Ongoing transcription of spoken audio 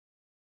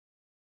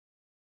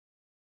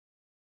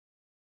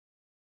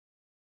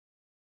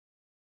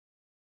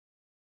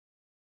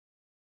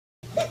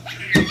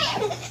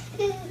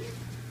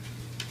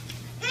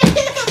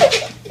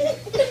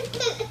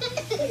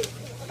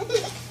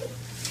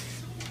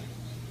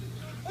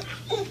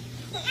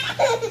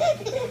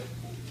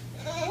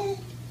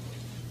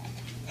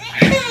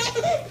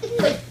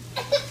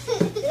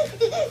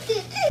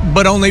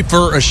But only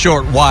for a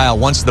short while.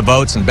 Once the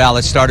votes and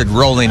ballots started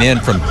rolling in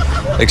from,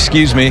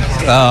 excuse me,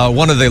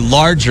 one of the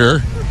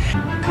larger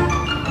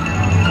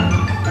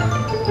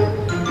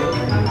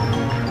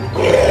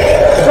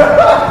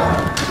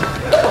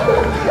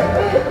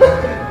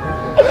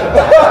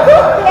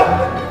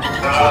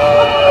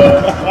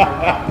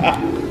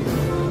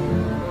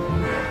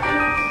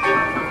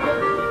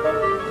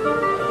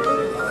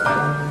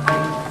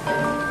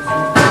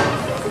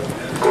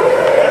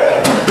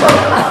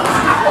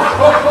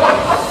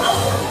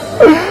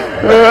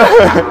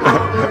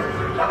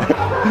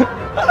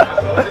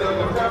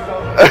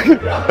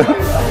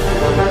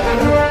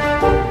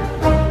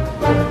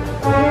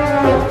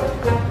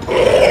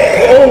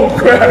Oh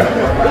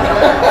crap!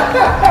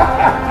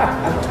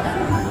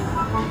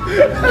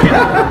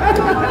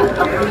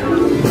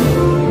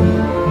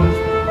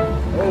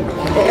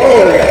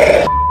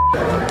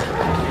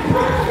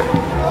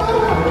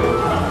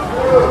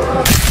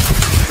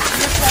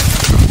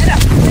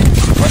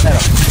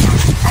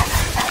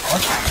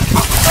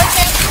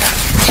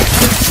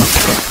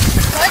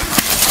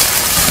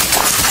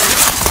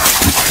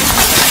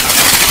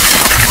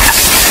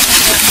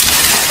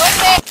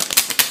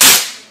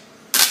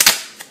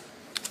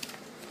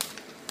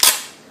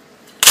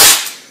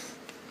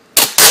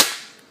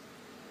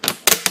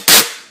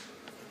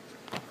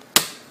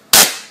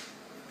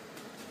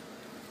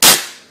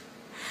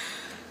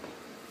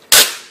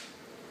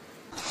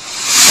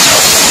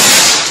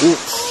 Ooh.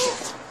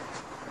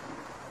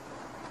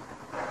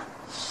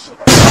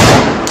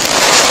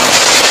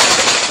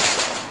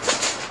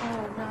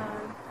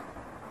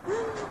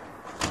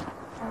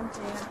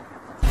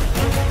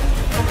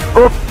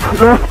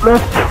 Upp,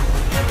 left.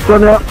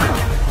 Turn up.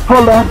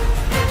 Hold on.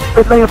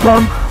 Lite längre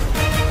fram.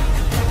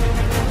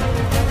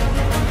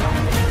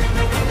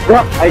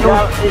 Ja,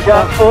 Iga.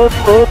 Upp.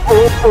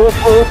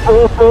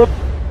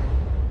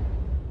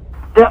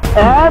 Ja,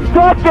 and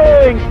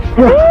talking!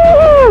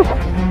 Woo!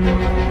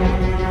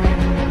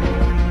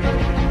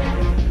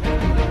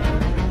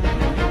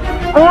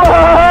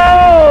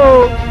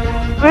 Wow!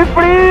 Vi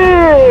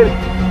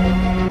flyr!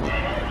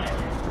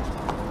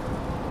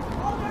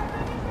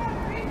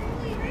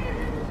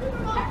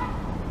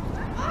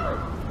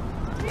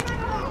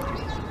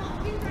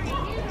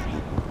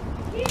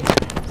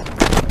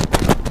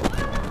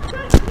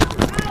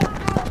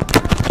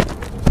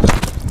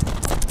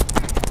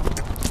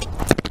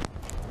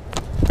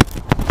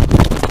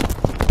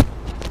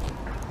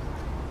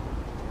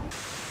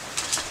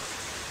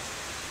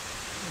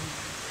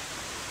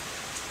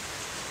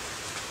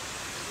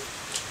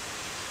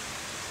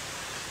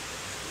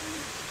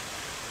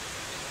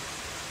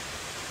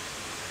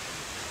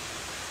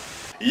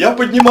 Я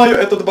поднимаю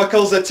этот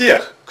бокал за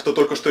тех, кто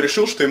только что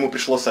решил, что ему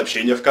пришло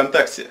сообщение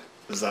ВКонтакте.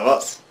 За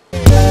вас.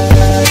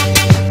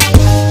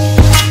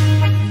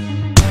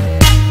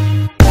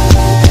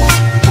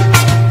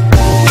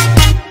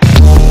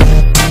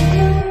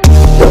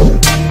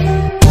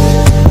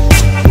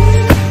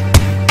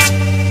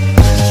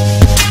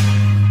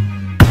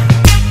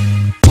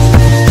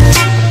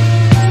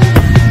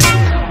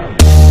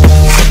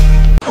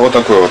 Вот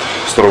такой вот,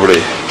 100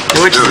 рублей.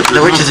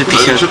 Давайте за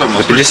 50.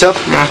 За 50?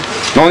 Да.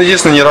 Но он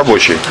единственный не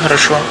рабочий.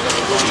 Хорошо.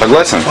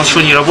 Согласен? Он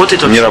что, не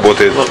работает? Не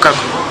работает. Как?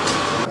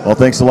 Well,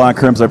 thanks a lot,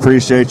 Crims. I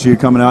appreciate you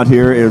coming out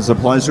here. It was a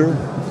pleasure.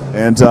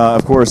 And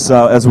of course,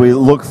 as we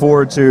look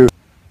forward to...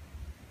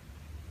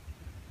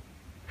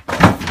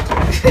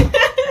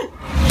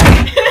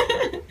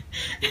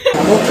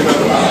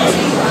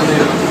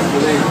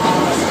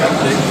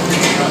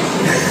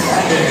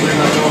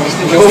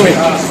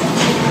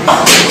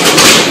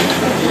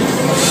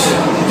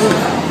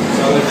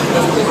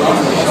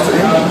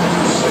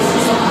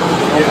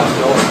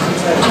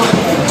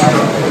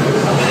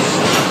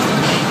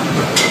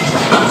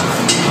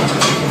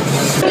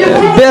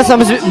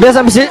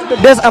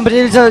 Без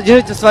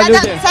определительства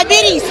люди.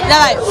 Соберись,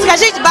 давай.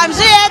 Скажите,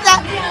 бомжи это...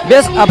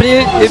 Без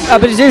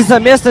определительства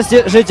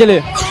местности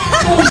жители.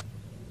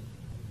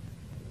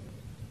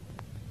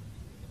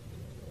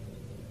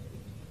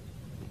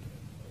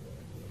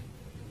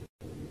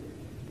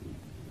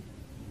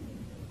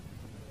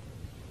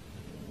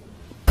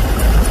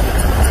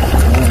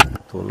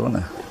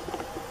 Tolong.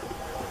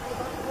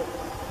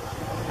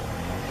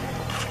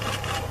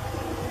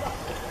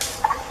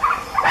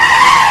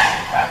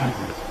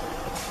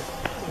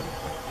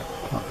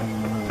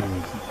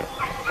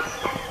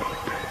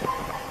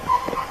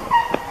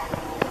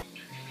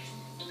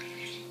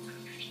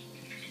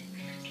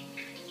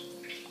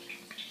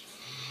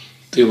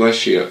 Ты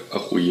вообще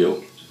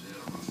охуел.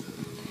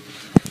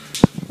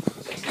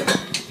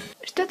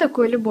 Что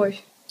такое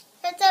любовь?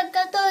 Это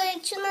который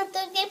на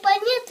другие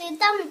планеты, и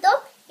там дом,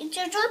 и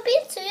чужой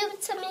принц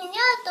любится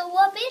меня, а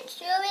другой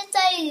принц любится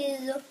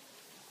Изу.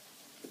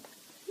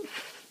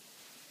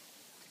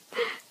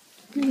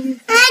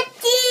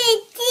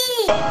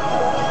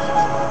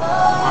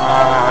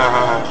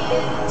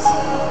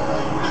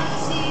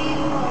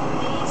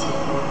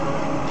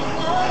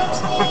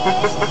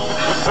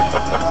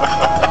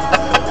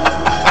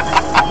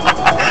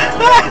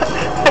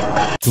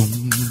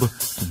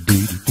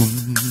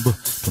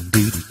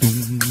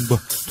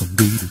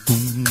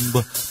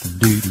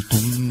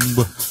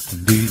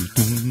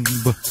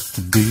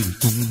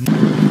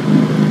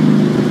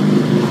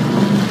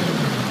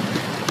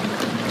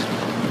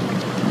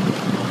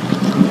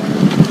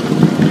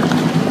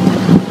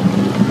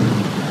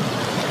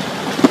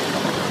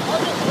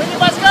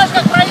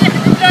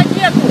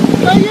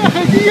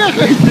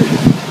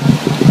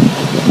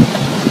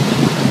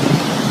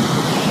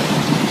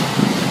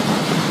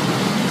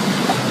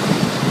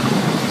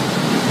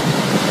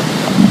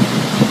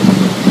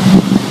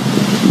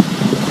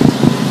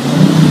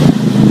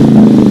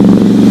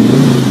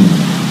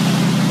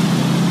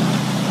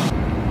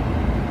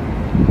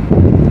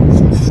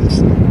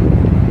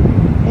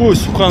 Ой,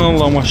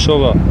 субханаллах,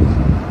 машаллах.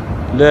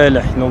 Ля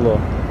иляха илlallah.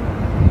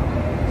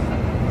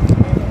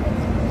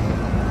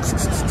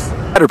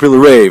 Caterpillar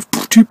rave.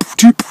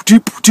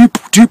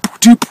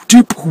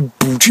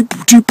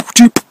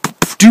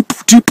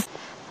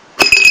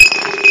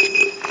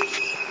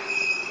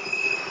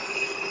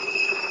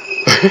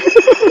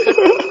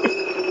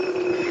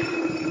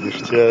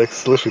 Ништяк,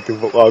 слушай, ты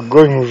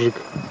огонь, мужик.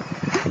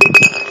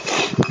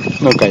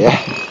 Ну-ка, я.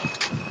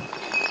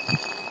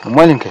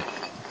 Маленькая.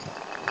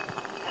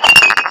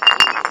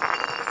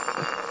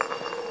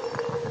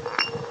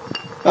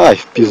 Ай,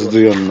 в пизду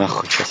ее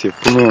нахуй. Сейчас я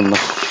пну ее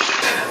нахуй.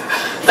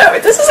 No,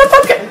 this is a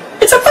pumpkin.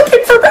 It's a pumpkin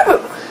for Babu.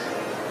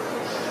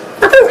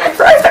 Babu and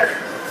for Arthur.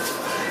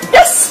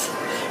 Yes,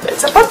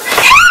 it's a pumpkin.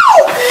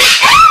 Ow!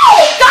 Ow!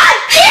 God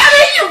damn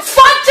it, you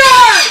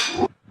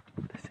fucker!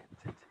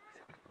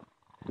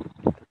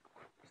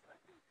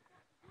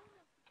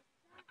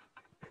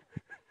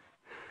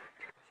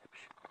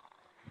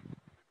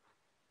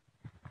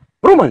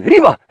 Roman,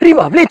 riba,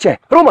 vleče,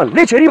 Roman,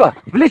 vleče, riba,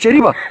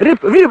 riba,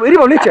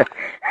 vleče.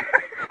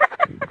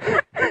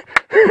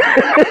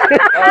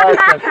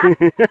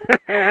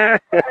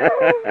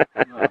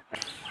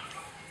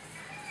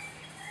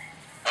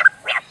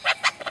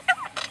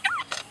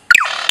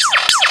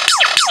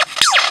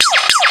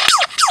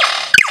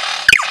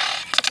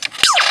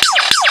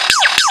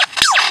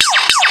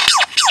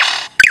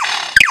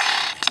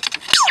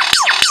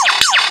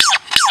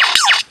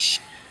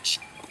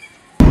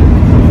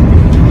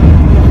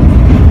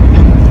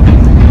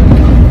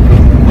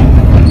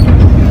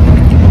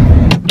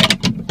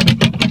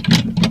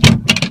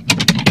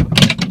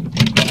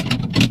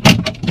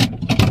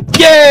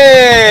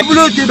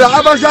 Люблю тебя,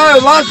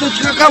 обожаю,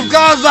 ласточка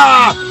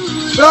Кавказа!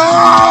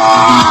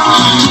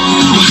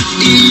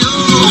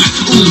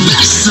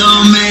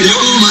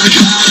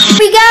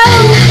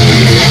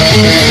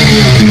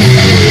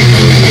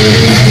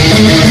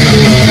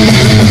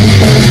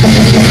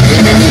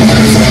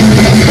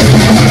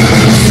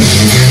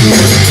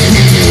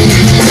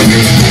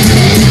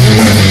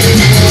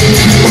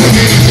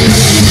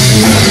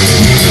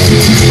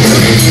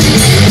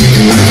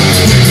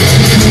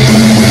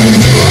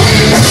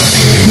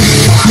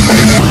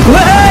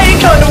 Hey,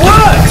 it kind of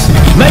works!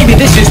 Maybe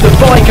this is the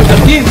bike of the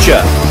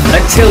future,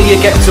 until you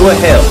get to a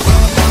hill.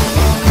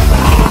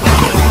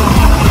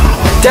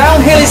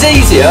 Downhill is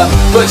easier,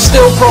 but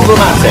still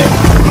problematic.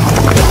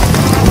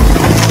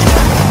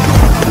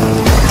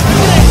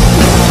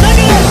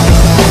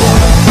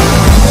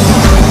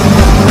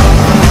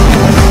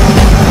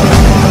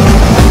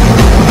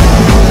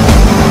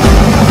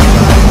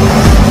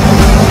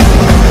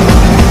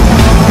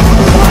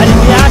 Why did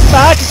we ask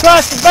back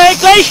across the Great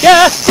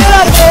Glacier? Get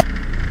out of here!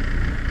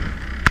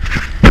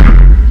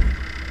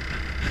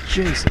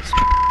 Jesus.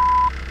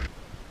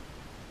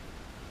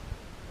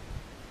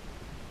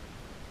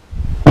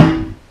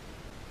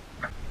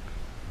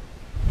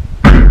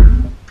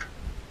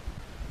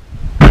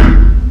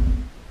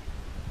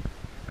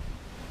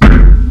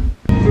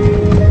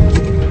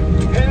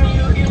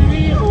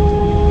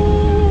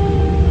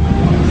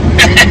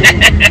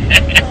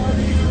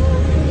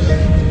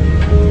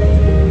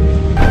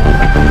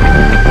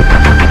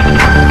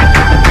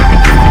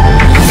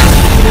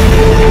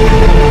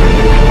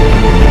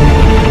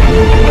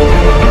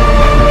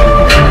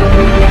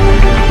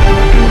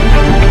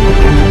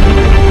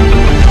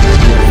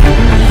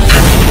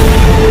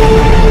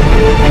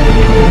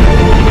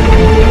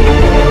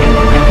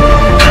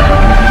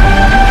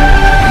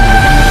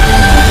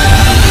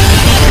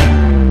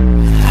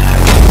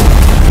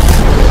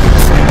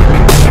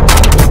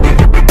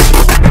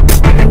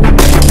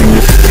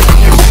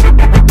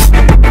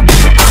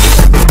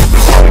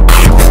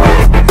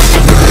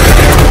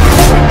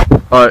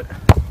 Alright.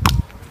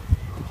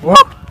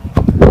 What?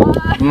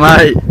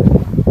 Mate. 3, 2,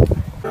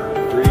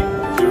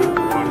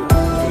 1.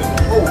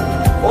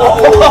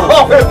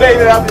 Oh, we made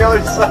it out the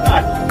other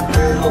side. A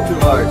little too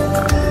hard.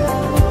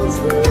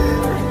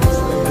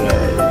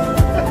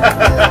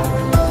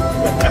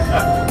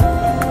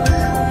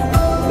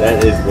 That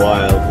is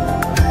wild.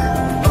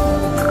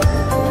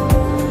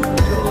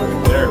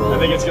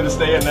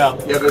 in now.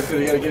 Yeah, but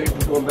you gotta get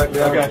it going back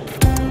down. Okay.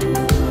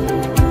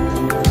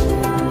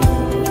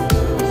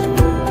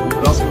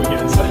 What else can we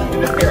get inside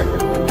there?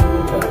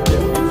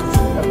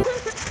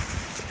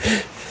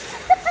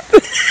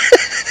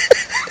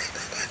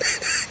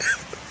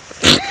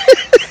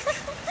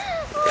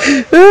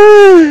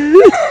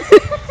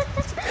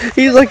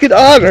 He's like an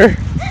otter.